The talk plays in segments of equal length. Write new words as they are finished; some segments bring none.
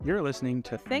You're listening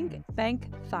to Think,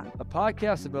 Thank, Thought. a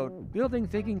podcast about building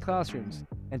thinking classrooms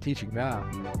and teaching math.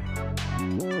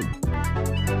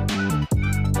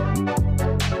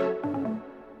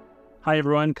 Hi,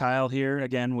 everyone. Kyle here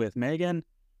again with Megan.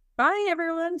 Bye,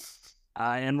 everyone.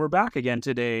 And we're back again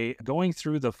today going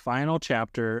through the final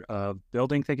chapter of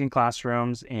Building Thinking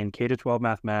Classrooms in K-12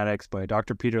 Mathematics by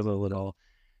Dr. Peter Liljedahl.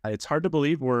 It's hard to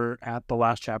believe we're at the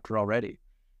last chapter already.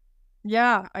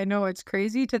 Yeah, I know. It's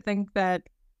crazy to think that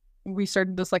we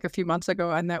started this like a few months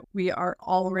ago and that we are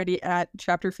already at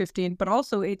chapter 15. But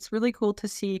also, it's really cool to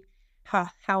see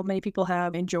how many people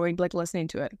have enjoyed listening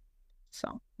to it.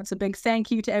 So that's a big thank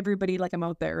you to everybody I'm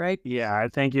out there, right? Yeah,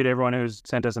 thank you to everyone who's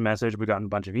sent us a message. We've gotten a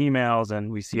bunch of emails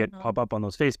and we see it pop up on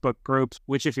those Facebook groups,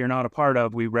 which if you're not a part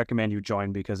of, we recommend you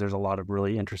join because there's a lot of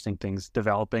really interesting things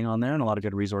developing on there and a lot of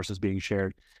good resources being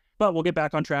shared. But we'll get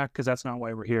back on track because that's not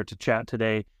why we're here to chat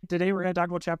today. Today, we're going to talk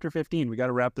about chapter 15. We got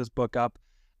to wrap this book up.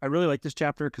 I really like this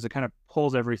chapter because it kind of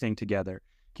pulls everything together.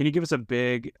 Can you give us a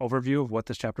big overview of what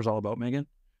this chapter is all about, Megan?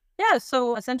 Yeah,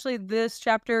 so essentially this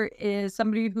chapter is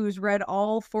somebody who's read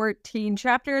all 14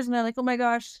 chapters and they're like, oh my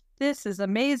gosh, this is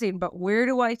amazing, but where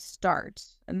do I start?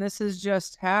 And this is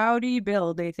just how do you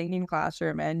build a thinking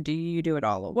classroom, and do you do it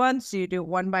all at once? Do you do it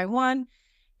one by one?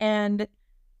 And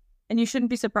you shouldn't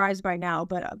be surprised by now,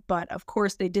 but of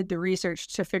course they did the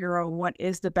research to figure out what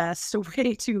is the best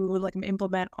way to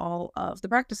implement all of the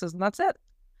practices, and that's it.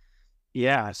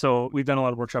 Yeah, so we've done a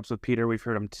lot of workshops with Peter. We've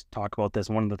heard him talk about this.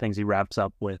 One of the things he wraps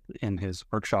up with in his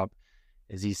workshop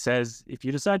is he says, if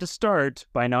you decide to start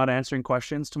by not answering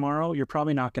questions tomorrow, you're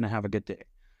probably not going to have a good day.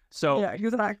 So yeah,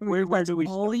 exactly. Where do we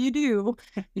all you do,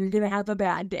 you're going to have a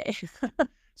bad day.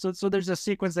 So there's a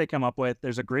sequence they come up with.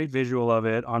 There's a great visual of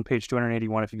it on page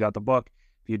 281 if you got the book.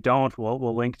 If you don't,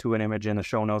 we'll link to an image in the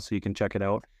show notes so you can check it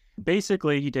out.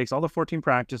 Basically, he takes all the 14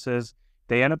 practices.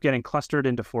 They end up getting clustered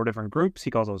into 4 different groups.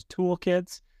 He calls those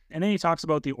toolkits. And then he talks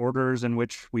about the orders in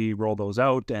which we roll those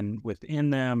out and within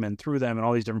them and through them and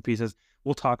all these different pieces.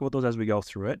 We'll talk about those as we go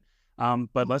through it.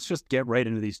 But let's just get right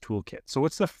into these toolkits. So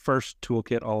what's the first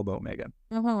toolkit all about, Megan?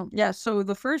 Yeah, so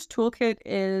the first toolkit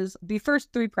is the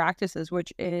first 3 practices,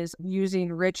 which is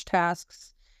using rich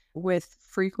tasks with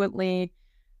frequently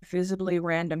visibly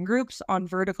random groups on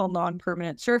vertical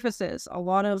non-permanent surfaces. A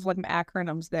lot of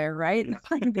acronyms there, right? The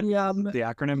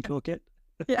acronym toolkit?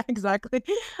 Yeah, exactly.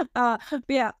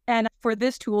 Yeah, and for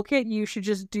this toolkit, you should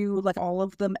just do all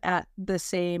of them at the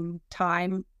same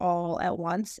time, all at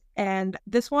once. And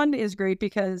this one is great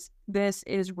because this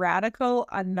is radical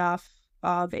enough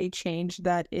of a change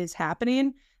that is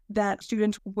happening that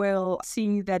students will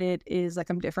see that it is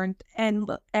different,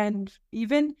 and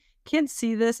even kids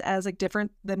see this as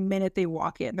different the minute they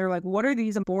walk in. They're like, what are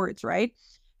these boards, right?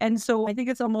 And so I think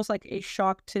it's almost like a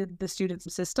shock to the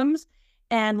students' systems.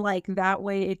 And that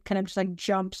way it kind of just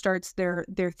jump starts their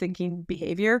thinking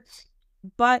behavior.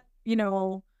 But,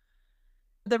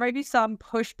 there might be some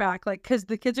pushback, because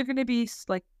the kids are going to be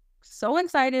so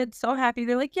excited, so happy.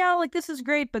 They're like, yeah, this is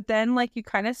great. But then you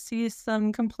kind of see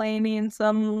some complaining,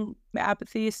 some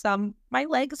apathy, some my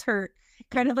legs hurt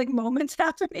kind of moments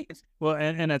happening. Well,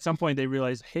 and at some point they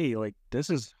realize, hey, this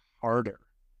is harder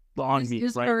on me,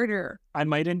 right? Harder. I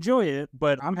might enjoy it,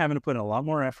 but I'm having to put a lot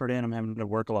more effort in. I'm having to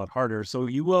work a lot harder. So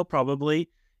you will probably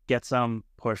get some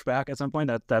pushback at some point.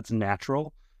 That's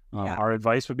natural. Yeah. Our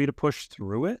advice would be to push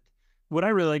through it. What I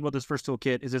really like about this first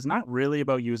toolkit is it's not really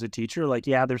about you as a teacher.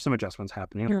 Yeah, there's some adjustments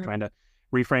happening. You're trying to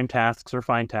reframe tasks or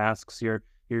find tasks. You're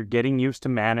getting used to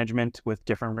management with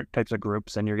different types of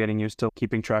groups, and you're getting used to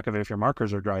keeping track of if your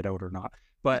markers are dried out or not.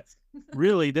 But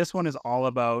really, this one is all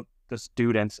about the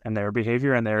students and their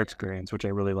behavior and their experience, which I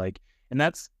really like. And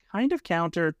that's kind of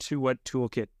counter to what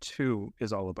Toolkit 2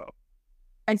 is all about.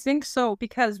 I think so,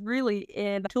 because really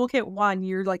in Toolkit 1,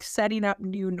 you're setting up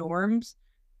new norms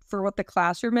for what the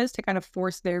classroom is to kind of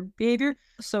force their behavior.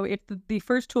 So if the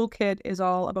first toolkit is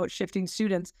all about shifting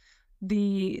students,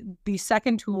 the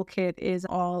second toolkit is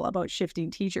all about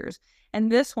shifting teachers. And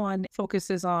this one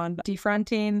focuses on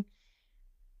defronting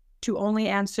to only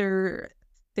answer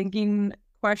thinking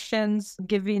questions,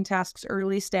 giving tasks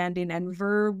early, standing, and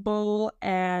verbal,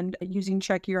 and using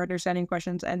check your understanding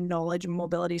questions and knowledge and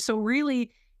mobility. So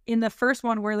really, in the first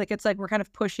one, where it's we're kind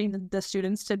of pushing the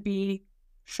students to be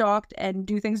shocked and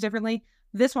do things differently,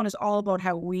 this one is all about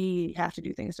how we have to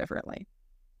do things differently.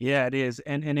 Yeah, it is.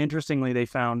 And interestingly, they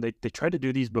found they tried to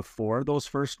do these before those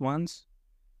first ones,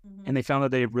 and they found that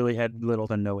they really had little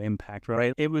to no impact,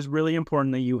 right? It was really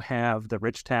important that you have the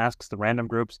rich tasks, the random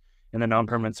groups, and the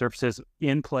non-permanent surfaces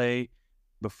in play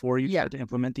before you start to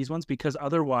implement these ones, because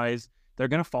otherwise they're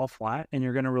going to fall flat and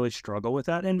you're going to really struggle with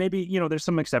that. And maybe, there's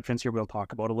some exceptions here we'll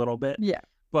talk about a little bit. Yeah.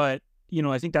 But,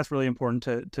 I think that's really important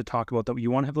to talk about, that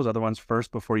you want to have those other ones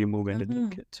first before you move into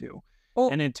Toolkit 2. Oh,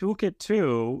 And in Toolkit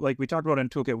 2, like we talked about in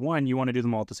Toolkit 1, you want to do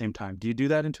them all at the same time. Do you do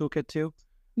that in Toolkit 2?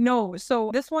 no.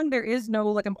 So this one, there is no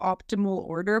like an optimal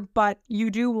order, but you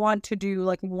do want to do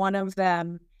like one of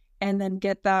them and then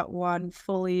get that one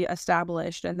fully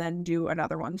established and then do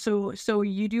another one. So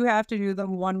you do have to do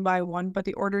them one by one, but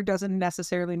the order doesn't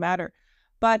necessarily matter.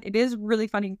 But it is really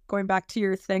funny going back to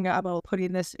your thing about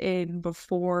putting this in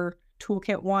before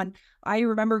Toolkit 1. I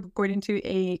remember going into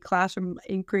a classroom,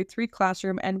 in grade 3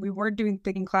 classroom, and we weren't doing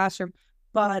thinking classroom,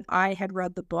 but I had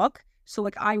read the book. So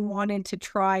like I wanted to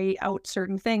try out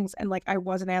certain things and like I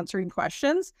wasn't answering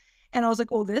questions. And I was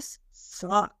like, oh, this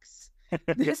sucks.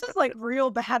 This is like real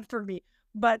bad for me.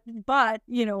 But because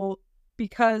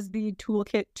the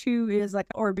Toolkit 2 is like,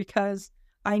 or because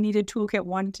I needed Toolkit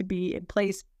 1 to be in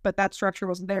place, but that structure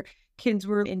wasn't there. Kids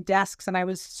were in desks and I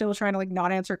was still trying to like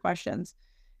not answer questions.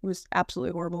 It was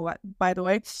absolutely horrible, by the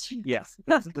way. Yes,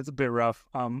 that's a bit rough.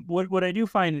 What I do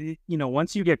find,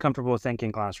 once you get comfortable with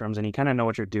thinking classrooms and you kind of know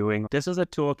what you're doing, this is a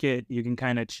toolkit you can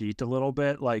kind of cheat a little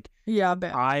bit. Like, yeah,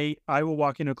 but I will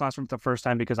walk into a classroom for the first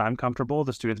time because I'm comfortable.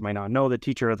 The students might not know. The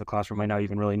teacher of the classroom might not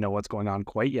even really know what's going on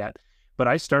quite yet. But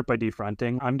I start by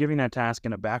defronting. I'm giving that task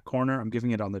in a back corner. I'm giving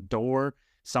it on the door,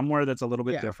 somewhere that's a little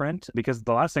bit different, because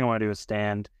the last thing I want to do is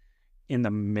stand in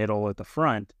the middle at the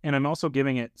front. And I'm also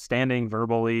giving it standing,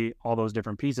 verbally, all those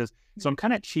different pieces. So I'm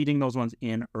kind of cheating those ones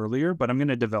in earlier, but I'm going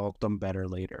to develop them better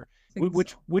later.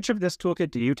 Which of this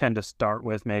toolkit do you tend to start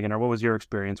with, Megan, or what was your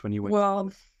experience when you went?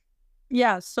 Well,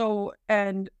 yeah. So,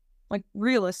 and like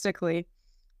realistically,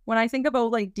 when I think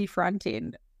about like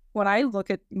defronting, when I look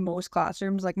at most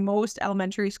classrooms, like most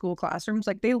elementary school classrooms,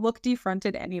 like they look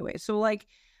defronted anyway. So like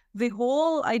the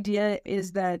whole idea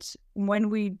is that when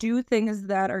we do things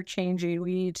that are changing,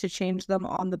 we need to change them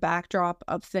on the backdrop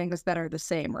of things that are the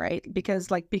same, right? Because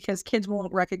kids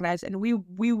won't recognize, and we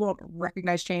won't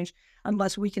recognize change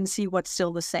unless we can see what's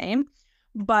still the same.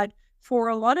 But for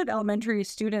a lot of elementary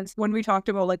students, when we talked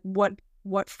about like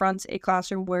what fronts a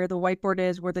classroom, where the whiteboard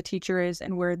is, where the teacher is,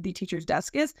 and where the teacher's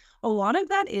desk is, a lot of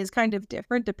that is kind of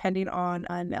different depending on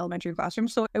an elementary classroom.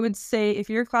 So I would say if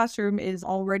your classroom is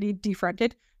already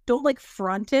defronted, don't like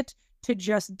front it to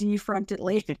just defront it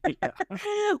later.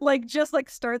 Like just like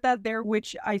start that there,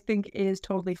 which I think is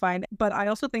totally fine. But I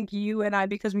also think you and I,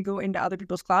 because we go into other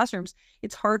people's classrooms,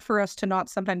 it's hard for us to not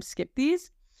sometimes skip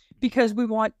these because we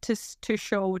want to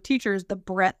show teachers the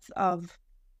breadth of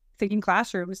thinking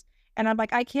classrooms. And I'm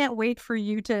like, I can't wait for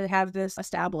you to have this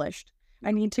established.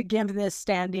 I need to give this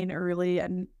standing early.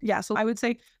 And yeah, so I would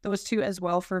say those two as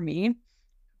well for me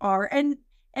are, and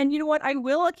you know what? I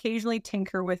will occasionally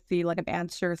tinker with the like an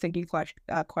answer thinking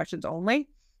questions only,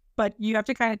 but you have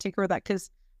to kind of tinker with that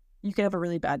because you can have a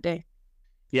really bad day.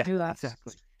 Yeah, do that.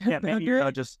 exactly. Yeah, maybe you're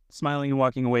not just smiling and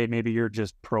walking away. Maybe you're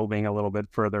just probing a little bit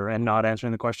further and not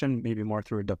answering the question, maybe more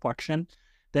through a deflection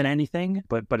than anything,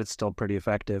 but it's still pretty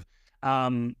effective.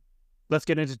 Let's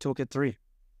get into Toolkit 3.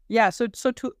 Yeah, so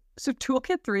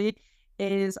Toolkit 3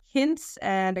 is hints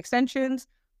and extensions,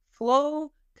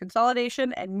 flow,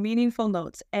 consolidation, and meaningful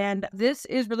notes. And this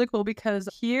is really cool because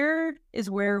here is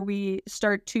where we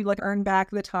start to like earn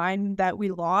back the time that we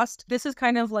lost. This is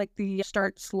kind of like the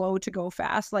start slow to go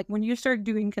fast. Like when you start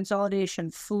doing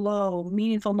consolidation, flow,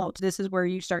 meaningful notes, this is where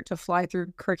you start to fly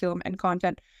through curriculum and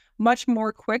content much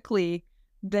more quickly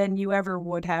than you ever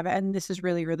would have. And this is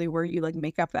really, really where you like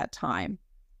make up that time.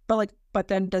 But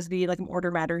then does the like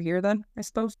order matter here then, I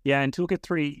suppose? Yeah, in Toolkit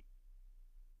 3,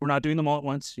 we're not doing them all at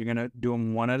once. You're going to do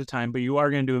them one at a time, but you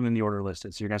are going to do them in the order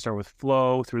listed. So you're going to start with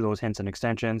flow through those hints and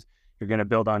extensions. You're going to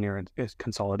build on your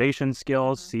consolidation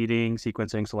skills, seeding,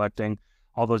 sequencing, selecting,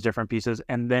 all those different pieces.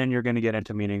 And then you're going to get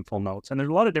into meaningful notes. And there's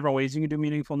a lot of different ways you can do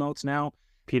meaningful notes now.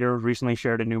 Peter recently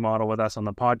shared a new model with us on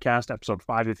the podcast, episode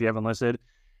 5, if you haven't listened.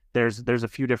 There's a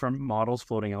few different models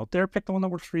floating out there. Pick the one that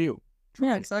works for you.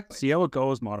 Yeah, exactly. See how it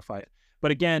goes, modify it.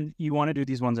 But again, you want to do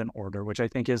these ones in order, which I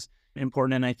think is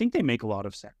important. And I think they make a lot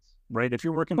of sense, right? If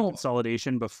you're working on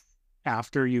consolidation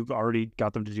after you've already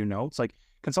got them to do notes, like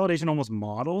consolidation almost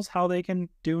models how they can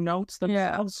do notes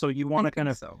themselves. Yeah, so you want to kind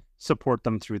of support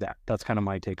them through that. That's kind of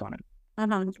my take on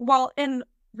it. Well, and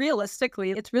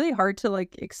realistically, it's really hard to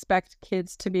like expect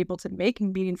kids to be able to make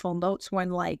meaningful notes when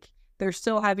like they're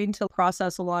still having to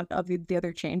process a lot of the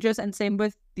other changes. And same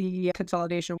with the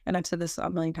consolidation. And I've said this a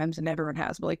million times and everyone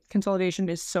has, but like consolidation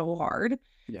is so hard.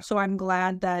 Yeah. So I'm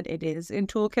glad that it is in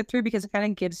Toolkit 3 because it kind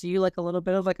of gives you like a little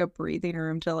bit of like a breathing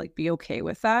room to like be okay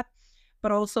with that.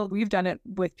 But also we've done it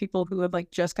with people who have like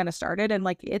just kind of started and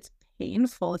like it's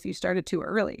painful if you started too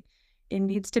early. it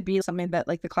needs to be something that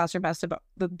like the classroom has to,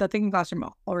 the thinking classroom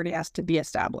already has to be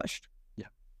established. Yeah,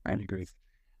 right. I agree.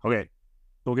 Okay,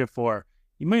 toolkit 4.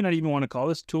 You might not even want to call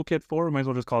this toolkit 4. We might as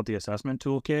well just call it the assessment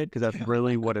toolkit, because that's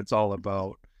really what it's all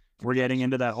about. We're getting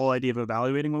into that whole idea of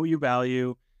evaluating what you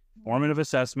value, formative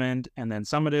assessment, and then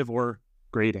summative or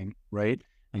grading, right?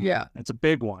 And Yeah. it's a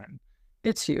big one.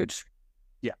 It's huge.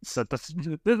 Yeah, so this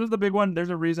is the big one.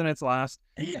 There's a reason it's last.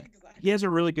 He has a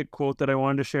really good quote that I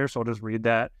wanted to share, so I'll just read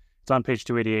that. It's on page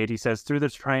 288. He says, through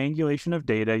this triangulation of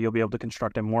data, you'll be able to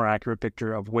construct a more accurate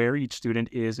picture of where each student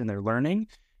is in their learning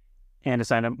and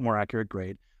assign a more accurate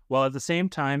grade, while at the same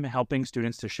time helping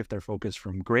students to shift their focus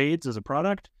from grades as a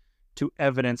product to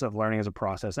evidence of learning as a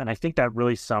process. And I think that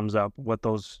really sums up what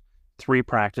those 3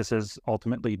 practices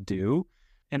ultimately do.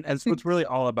 And that's what it's really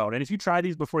all about. And if you try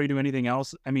these before you do anything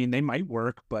else, I mean, they might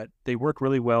work, but they work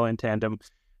really well in tandem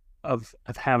of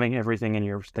having everything in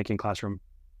your thinking classroom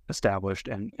established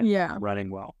and running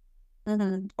well.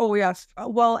 Mm-hmm. Oh, yes.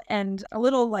 Well, and a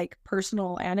little like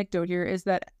personal anecdote here is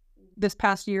that this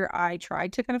past year, I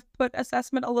tried to kind of put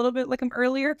assessment a little bit like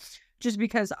earlier, just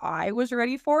because I was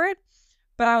ready for it.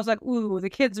 But I was like, ooh, the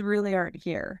kids really aren't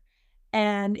here.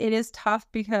 And it is tough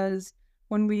because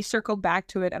when we circled back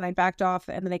to it and I backed off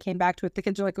and then I came back to it, the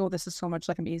kids are like, oh, this is so much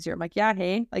like easier. I'm like, yeah,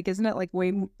 hey, like, isn't it like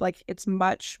way, like, it's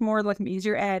much more like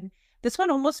easier. And this one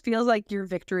almost feels like your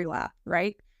victory lap,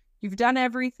 right? You've done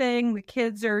everything. The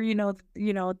kids are,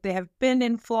 they have been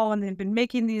in flow and they've been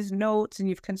making these notes and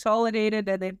you've consolidated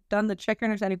and they've done the check your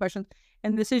understanding questions.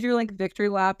 And this is your like victory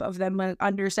lap of them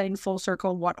understanding full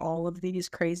circle what all of these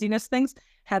craziness things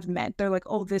have meant. They're like,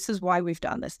 oh, this is why we've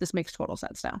done this. This makes total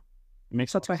sense now.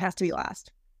 So that's why it has to be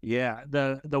last. Yeah.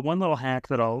 The one little hack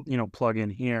that I'll, plug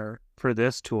in here for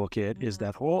this toolkit is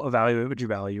that whole evaluate what you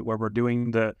value, where we're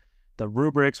doing the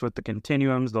rubrics with the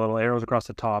continuums, the little arrows across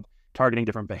the top, targeting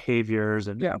different behaviors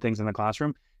and things in the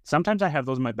classroom. Sometimes I have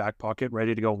those in my back pocket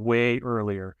ready to go way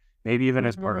earlier, maybe even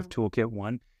as part of toolkit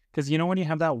 1. Because when you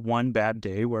have that one bad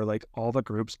day where like all the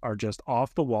groups are just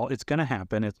off the wall, it's going to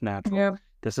happen. It's natural. Yeah.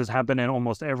 This has happened in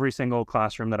almost every single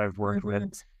classroom that I've worked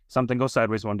with. Something goes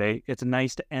sideways one day. It's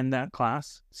nice to end that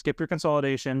class, skip your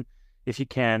consolidation if you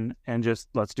can, and just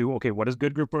let's do, okay, what does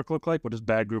good group work look like? What does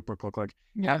bad group work look like?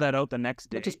 Yeah. Have that out the next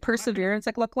day. What does perseverance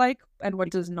look like? And what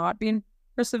does not being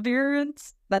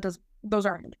perseverance? Those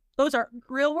are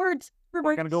real words. We're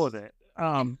going to go with it.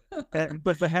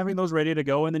 But having those ready to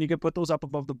go, and then you can put those up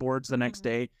above the boards the next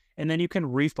day, and then you can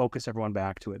refocus everyone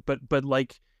back to it. But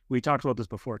like we talked about this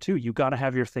before too, you got to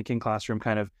have your thinking classroom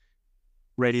kind of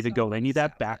ready to go. They need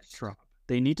that backdrop.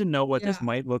 They need to know what this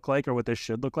might look like or what this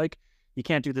should look like. You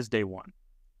can't do this day one.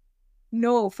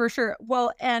 No, for sure.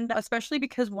 Well, and especially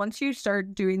because once you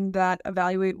start doing that,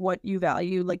 evaluate what you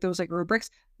value, like those like rubrics,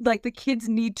 like the kids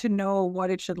need to know what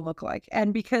it should look like.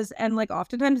 And like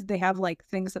oftentimes they have like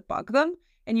things that bug them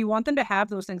and you want them to have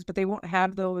those things, but they won't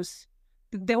have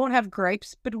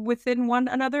gripes, but within one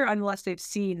another unless they've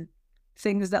seen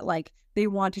things that like they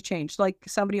want to change, like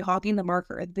somebody hogging the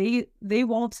marker. They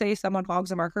won't say someone hogs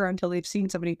the marker until they've seen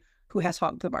somebody who has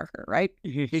hogged the marker, right?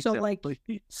 Exactly.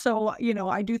 So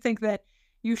I do think that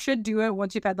you should do it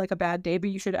once you've had like a bad day,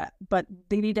 but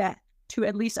they need to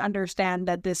at least understand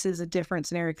that this is a different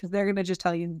scenario, because they're going to just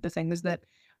tell you the things that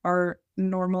are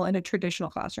normal in a traditional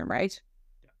classroom, right?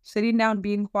 Yeah. Sitting down,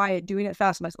 being quiet, doing it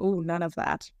fast. I'm like, oh, none of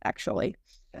that, actually.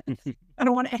 I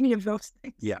don't want any of those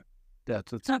things. Yeah,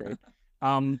 that's great.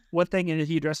 One thing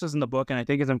he addresses in the book, and I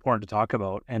think is important to talk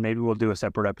about, and maybe we'll do a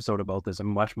separate episode about this in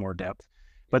much more depth,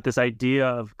 but this idea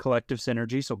of collective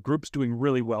synergy, so groups doing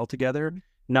really well together,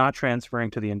 not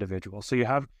transferring to the individual. So you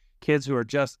have kids who are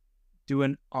just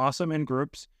doing awesome in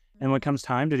groups, and when it comes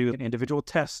time to do an individual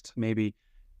test, maybe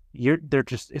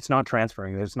it's not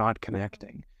transferring, it's not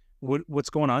connecting. What's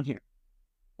going on here?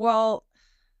 Well,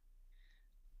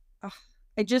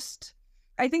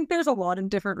 I think there's a lot of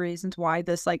different reasons why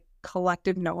this like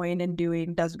collective knowing and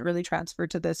doing doesn't really transfer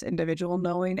to this individual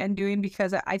knowing and doing,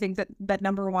 because I think that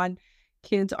number one,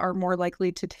 kids are more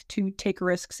likely to take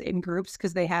risks in groups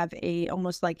because they have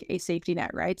almost like a safety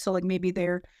net, right? So like maybe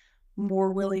they're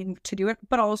more willing to do it,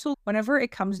 but also whenever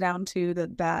it comes down to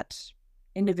that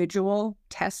individual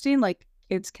testing, like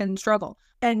kids can struggle,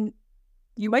 and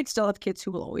you might still have kids who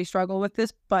will always struggle with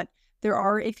this, but there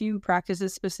are a few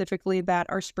practices specifically that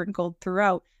are sprinkled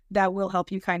throughout that will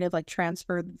help you kind of like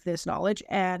transfer this knowledge.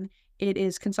 And it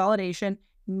is consolidation,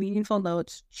 meaningful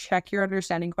notes, check your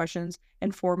understanding questions,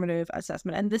 and formative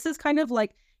assessment. And this is kind of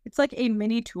like, it's like a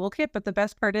mini toolkit, but the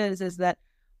best part is that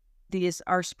these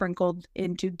are sprinkled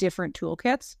into different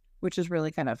toolkits, which is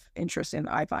really kind of interesting,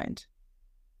 I find.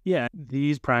 Yeah,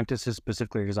 these practices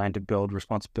specifically are designed to build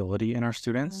responsibility in our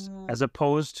students as Mm,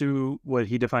 opposed to what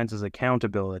he defines as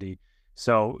accountability.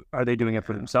 So, are they doing it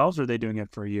for yeah. themselves or are they doing it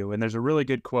for you? And there's a really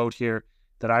good quote here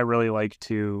that I'd really like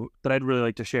to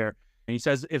share. And he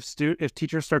says if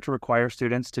teachers start to require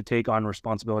students to take on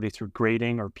responsibility through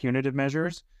grading or punitive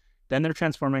measures, then they're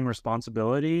transforming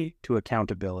responsibility to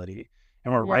accountability.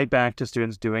 And we're Yeah. right back to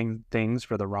students doing things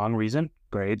for the wrong reason,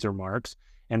 grades or marks,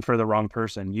 and for the wrong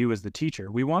person, you as the teacher.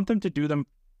 We want them to do them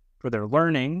for their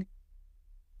learning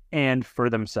and for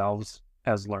themselves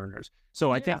as learners.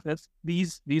 So I Yeah. think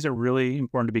these are really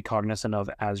important to be cognizant of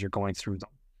as you're going through them.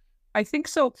 I think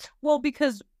so. Well,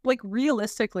 because like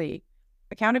realistically,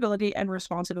 accountability and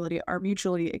responsibility are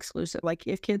mutually exclusive. Like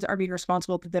if kids are being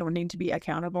responsible, they don't need to be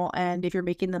accountable. And if you're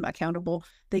making them accountable,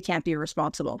 they can't be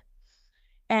responsible.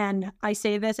 And I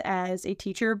say this as a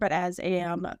teacher, but as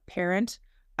a parent,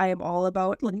 I am all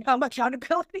about like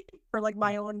accountability for like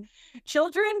my own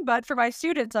children, but for my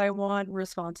students, I want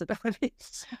responsibility.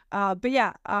 But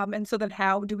yeah, and so then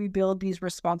how do we build these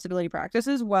responsibility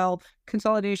practices? Well,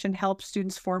 consolidation helps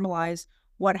students formalize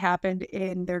what happened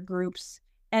in their groups,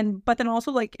 and but then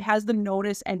also like has them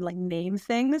notice and like name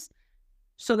things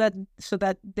so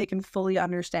that they can fully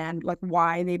understand like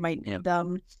why they might Yeah. need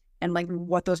them and like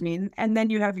what those mean. And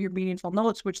then you have your meaningful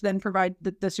notes, which then provide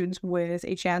the students with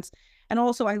a chance. And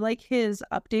also, I like his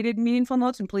updated meaningful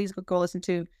notes. And please go listen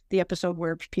to the episode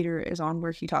where Peter is on,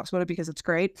 where he talks about it because it's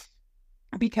great.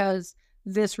 Because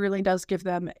this really does give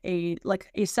them a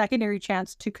secondary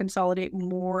chance to consolidate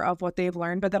more of what they've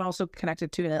learned, but then also connect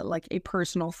it to like a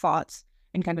personal thoughts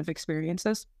and kind of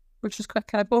experiences, which is kind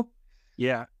of cool.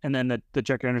 Yeah. And then the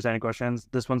check your understanding questions.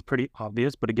 This one's pretty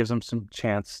obvious, but it gives them some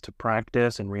chance to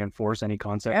practice and reinforce any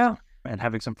concepts. Yeah. And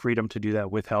having some freedom to do that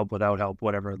with help, without help,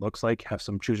 whatever it looks like, have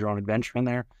some choose your own adventure in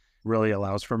there really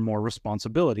allows for more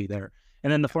responsibility there.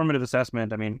 And then the formative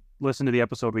assessment, I mean, listen to the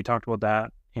episode. We talked about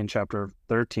that in chapter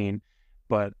 13.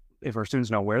 But if our students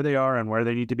know where they are and where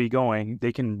they need to be going,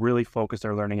 they can really focus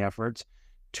their learning efforts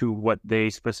to what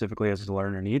they specifically as a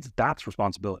learner needs. That's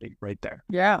responsibility right there.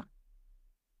 Yeah.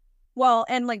 Well,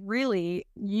 and like really,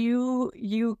 you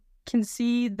can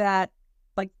see that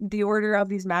like the order of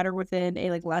these matter within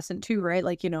a like lesson too, right?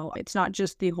 Like, it's not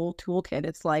just the whole toolkit.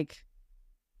 It's like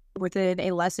within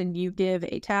a lesson, you give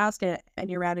a task and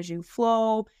you're managing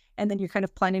flow, and then you're kind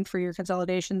of planning for your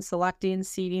consolidation, selecting,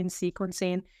 seeding,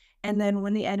 sequencing. And then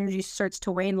when the energy starts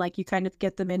to wane, like you kind of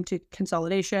get them into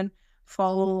consolidation,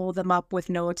 follow them up with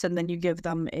notes, and then you give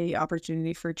them a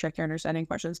opportunity for check your understanding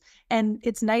questions. And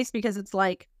it's nice because it's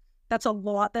like that's a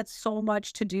lot. That's so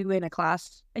much to do in a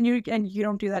class, and you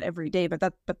don't do that every day.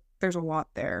 But there's a lot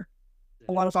there,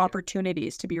 a lot of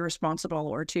opportunities to be responsible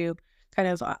or to kind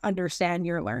of understand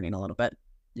your learning a little bit.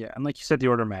 Yeah, and like you said, the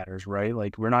order matters, right?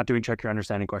 Like we're not doing check your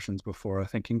understanding questions before a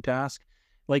thinking task.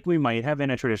 Like we might have in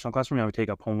a traditional classroom, we take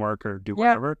up homework or do Yeah.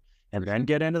 whatever, and then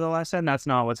get into the lesson. That's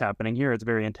not what's happening here. It's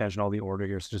very intentional, the order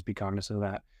here, so just be cognizant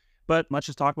of that. But let's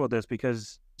just talk about this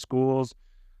because schools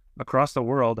across the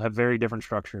world have very different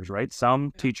structures, right?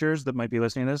 Some teachers that might be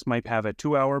listening to this might have a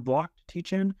 2 hour block to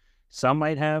teach in. Some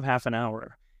might have half an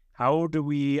hour. How do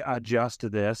we adjust to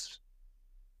this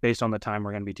based on the time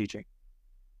we're going to be teaching?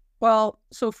 Well,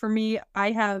 so for me,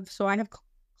 I have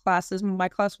classes. My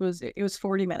class it was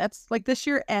 40 minutes like this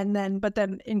year, and then but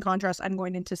then in contrast, I'm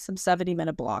going into some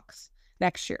 70-minute blocks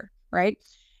next year, right?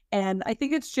 And I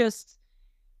think it's just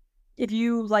if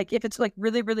it's like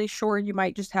really really short, you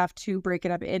might just have to break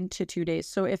it up into 2 days.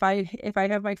 So if I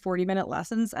have my 40-minute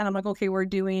lessons and I'm like, okay, we're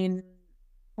doing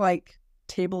like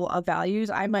table of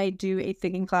values, I might do a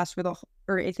thinking class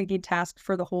or a thinking task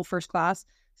for the whole first class.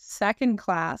 Second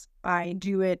class, I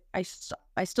do it. I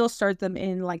still start them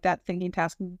in like that thinking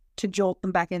task to jolt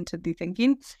them back into the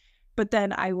thinking, but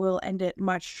then I will end it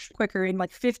much quicker in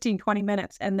like 15-20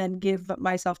 minutes, and then give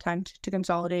myself time to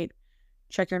consolidate,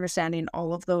 check your understanding,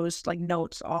 all of those like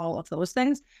notes, all of those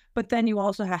things. But then you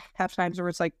also have times where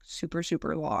it's like super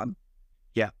super long.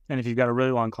 Yeah. And if you've got a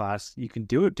really long class, you can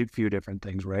do a few different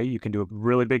things, right? You can do a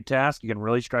really big task. You can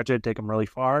really stretch it, take them really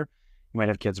far. You might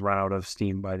have kids run out of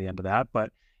steam by the end of that,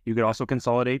 but you could also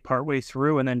consolidate partway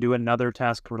through and then do another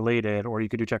task related, or you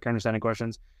could do check your understanding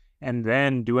questions and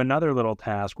then do another little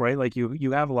task, right? Like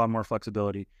you have a lot more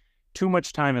flexibility. Too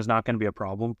much time is not going to be a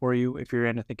problem for you. If you're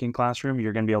in a thinking classroom,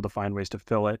 you're going to be able to find ways to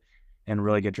fill it and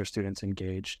really get your students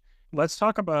engaged. Let's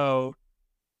talk about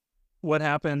what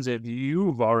happens if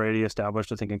you've already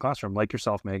established a thinking classroom like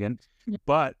yourself, Megan, Yeah.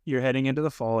 but you're heading into the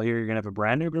fall here. You're going to have a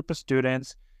brand new group of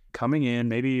students coming in.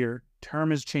 Maybe your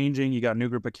term is changing. You got a new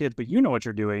group of kids, but you know what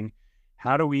you're doing.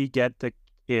 How do we get the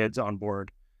kids on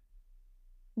board?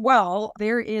 Well,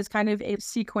 there is kind of a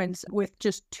sequence with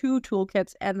just 2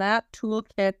 toolkits, and that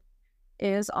toolkit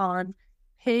is on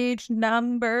page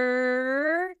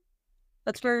number.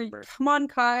 That's where, come on,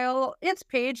 Kyle. It's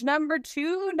page number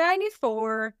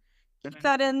 294. Keep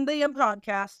that in the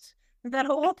podcast. That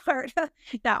whole part.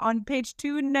 Yeah, on page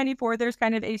 294, there's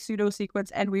kind of a pseudo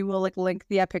sequence, and we will link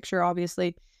the picture,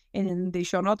 obviously, in the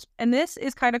show notes. And this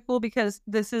is kind of cool because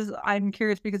I'm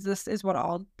curious because this is what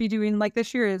I'll be doing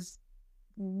this year is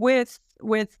with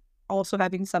also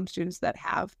having some students that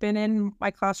have been in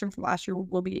my classroom from last year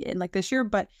will be in this year.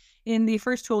 But in the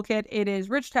first toolkit, it is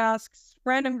rich tasks,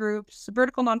 random groups,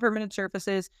 vertical non-permanent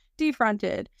surfaces,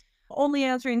 defronted, only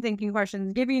answering thinking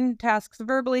questions, giving tasks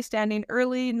verbally, standing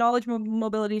early, knowledge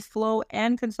mobility, flow,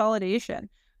 and consolidation.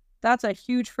 That's a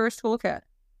huge first toolkit.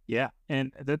 Yeah,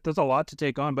 and there's a lot to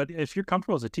take on. But if you're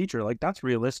comfortable as a teacher, that's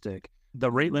realistic. The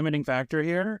rate limiting factor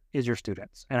here is your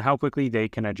students and how quickly they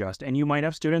can adjust. And you might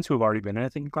have students who have already been in a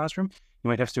thinking classroom. You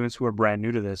might have students who are brand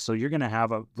new to this. So you're going to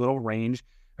have a little range,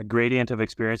 a gradient of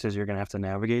experiences you're going to have to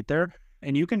navigate there.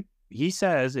 And he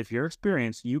says, if you're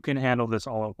experienced, you can handle this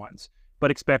all at once. But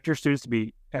expect your students to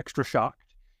be extra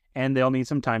shocked and they'll need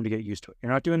some time to get used to it.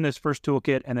 You're not doing this first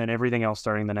toolkit and then everything else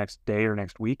starting the next day or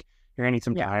next week. You're going to need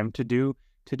some time to do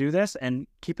this. And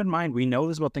keep in mind, we know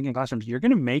this about thinking classrooms. You're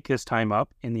going to make this time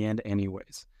up in the end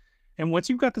anyways. And once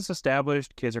you've got this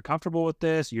established, kids are comfortable with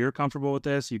this, you're comfortable with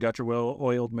this, you got your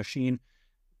well-oiled machine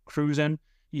cruising,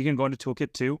 you can go into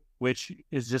toolkit 2, which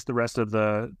is just the rest of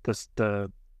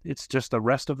it's just the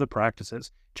rest of the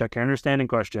practices. Check your understanding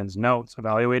questions, notes,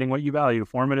 evaluating what you value,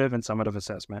 formative and summative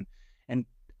assessment. And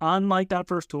unlike that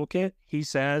first toolkit, he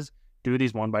says, do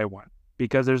these one by one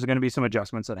because there's going to be some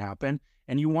adjustments that happen.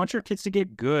 And you want your kids to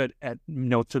get good at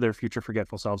notes to their future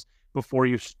forgetful selves before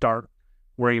you start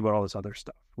worrying about all this other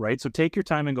stuff, right? So take your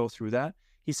time and go through that.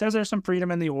 He says there's some freedom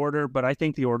in the order, but I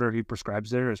think the order he prescribes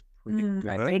there is pretty good.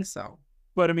 I think so.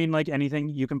 But I mean, like anything,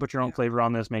 you can put your own flavor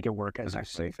on this, make it work as you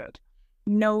see fit.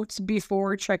 Notes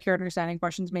before, check your understanding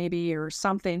questions maybe or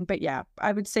something. But yeah,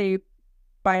 I would say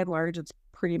by and large, it's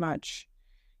pretty much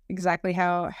exactly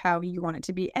how you want it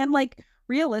to be. And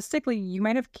realistically, you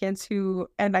might have kids who,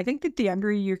 and I think that the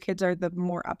younger your kids are, the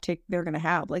more uptake they're going to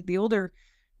have. The older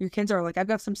your kids are, I've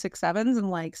got some 6-7s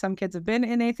and some kids have been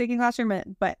in a thinking classroom,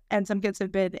 and some kids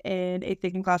have been in a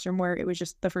thinking classroom where it was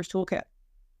just the first toolkit.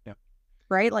 Yeah.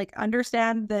 Right?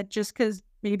 Understand that just because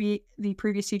maybe the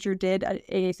previous teacher did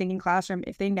a thinking classroom,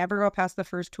 if they never go past the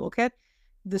first toolkit,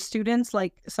 the students,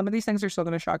 some of these things are still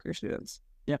going to shock your students.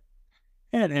 Yeah.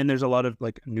 And there's a lot of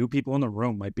new people in the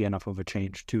room might be enough of a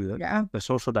change too. The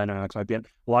social dynamics might be a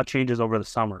lot of changes over the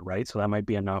summer, right? So that might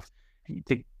be enough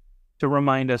to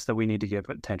remind us that we need to give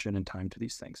attention and time to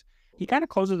these things. He kind of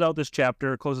closes out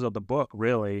the book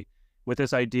really with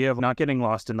this idea of not getting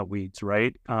lost in the weeds,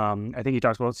 right? I think he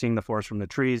talks about seeing the forest from the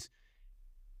trees.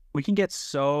 We can get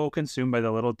so consumed by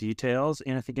the little details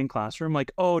in a thinking classroom,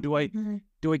 do I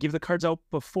give the cards out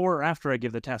before or after I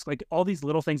give the task? All these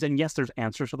little things. And yes, there's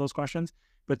answers to those questions.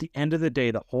 But at the end of the day,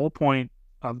 the whole point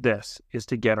of this is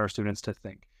to get our students to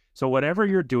think. So whatever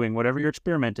you're doing, whatever you're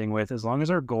experimenting with, as long as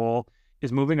our goal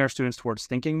is moving our students towards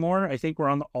thinking more, I think we're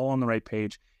all on the right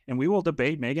page. And we will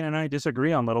debate. Megan and I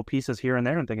disagree on little pieces here and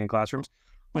there in thinking classrooms.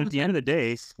 But at the end of the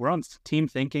day, we're on team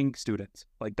thinking students.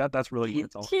 That's really what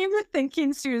it's all. Team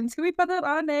thinking students. Can we put that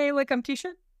on a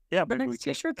t-shirt? Yeah, but next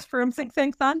t-shirts from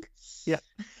Think Fun. Yeah.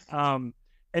 And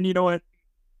you know what?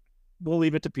 We'll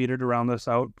leave it to Peter to round this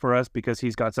out for us because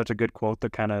he's got such a good quote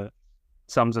that kind of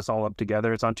sums us all up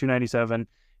together. It's on 297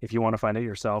 if you want to find it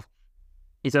yourself.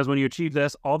 He says, when you achieve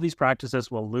this, all these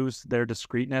practices will lose their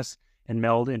discreteness and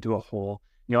meld into a whole.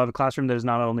 You'll have a classroom that is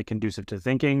not only conducive to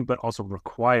thinking, but also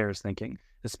requires thinking.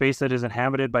 A space that is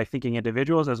inhabited by thinking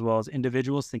individuals as well as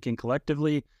individuals thinking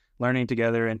collectively, learning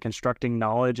together, and constructing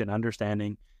knowledge and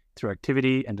understanding through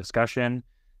activity and discussion.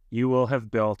 You will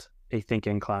have built a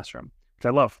thinking classroom, which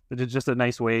I love. It's just a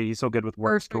nice way. He's so good with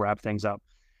words to wrap things up.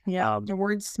 Yeah, the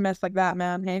wordsmith like that,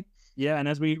 man. Hey. Yeah, and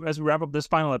as we wrap up this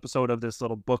final episode of this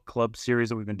little book club series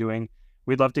that we've been doing,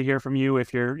 we'd love to hear from you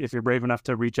if you're brave enough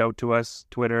to reach out to us,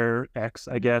 Twitter, X,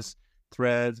 I guess,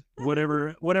 Threads,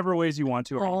 whatever ways you want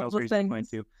to, or emails where you want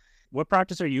to. What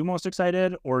practice are you most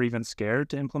excited or even scared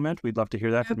to implement? We'd love to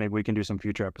hear that. But maybe we can do some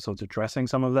future episodes addressing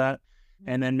some of that.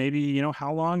 And then maybe,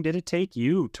 how long did it take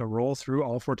you to roll through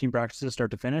all 14 practices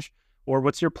start to finish? Or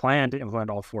what's your plan to implement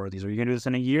all 4 of these? Are you going to do this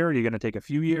in a year? Are you going to take a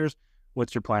few years?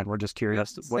 What's your plan? We're just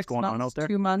curious what's going on out there.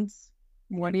 2 months.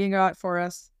 What do you got for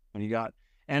us? What do you got?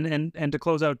 And to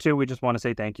close out too, we just want to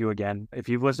say thank you again. If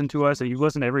you've listened to us, if you've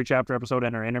listened to every chapter episode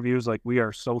and our interviews, we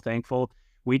are so thankful.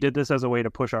 We did this as a way to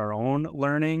push our own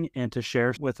learning and to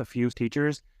share with a few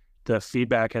teachers. The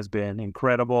feedback has been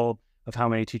incredible of how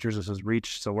many teachers this has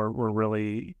reached. So we're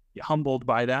really humbled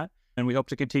by that. And we hope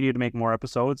to continue to make more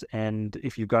episodes. And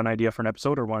if you've got an idea for an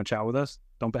episode or want to chat with us,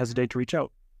 don't hesitate to reach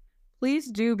out.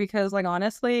 Please do, because like,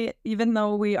 honestly, even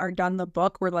though we are done the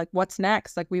book, we're like, what's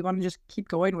next? Like, we want to just keep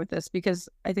going with this, because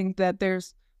I think that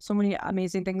there's so many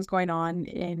amazing things going on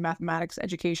in mathematics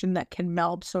education that can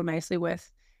meld so nicely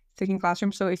with thinking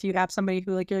classroom. So if you have somebody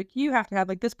who like, you have to have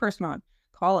like this person on,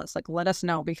 call us, like, let us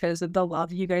know, because of the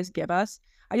love you guys give us.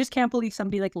 I just can't believe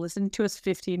somebody like listened to us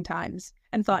 15 times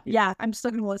and thought, yeah, I'm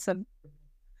still going to listen.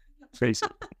 Crazy.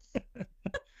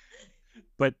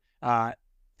 But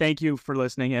thank you for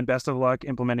listening, and best of luck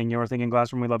implementing your thinking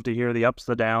classroom. We love to hear the ups,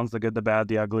 the downs, the good, the bad,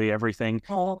 the ugly, everything.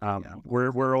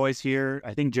 We're always here.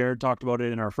 I think Jared talked about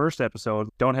it in our first episode.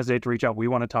 Don't hesitate to reach out. We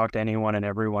want to talk to anyone and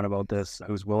everyone about this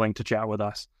who's willing to chat with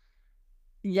us.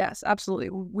 Yes, absolutely.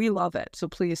 We love it. So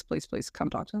please, please, please come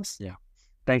talk to us. Yeah.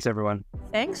 Thanks, everyone.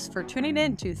 Thanks for tuning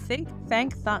in to Think,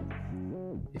 Thank, Thunk.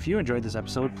 If you enjoyed this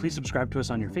episode, please subscribe to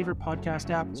us on your favorite podcast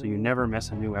app so you never miss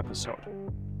a new episode.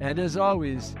 And as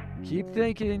always, keep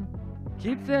thinking,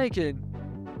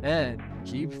 and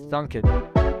keep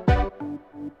thunking.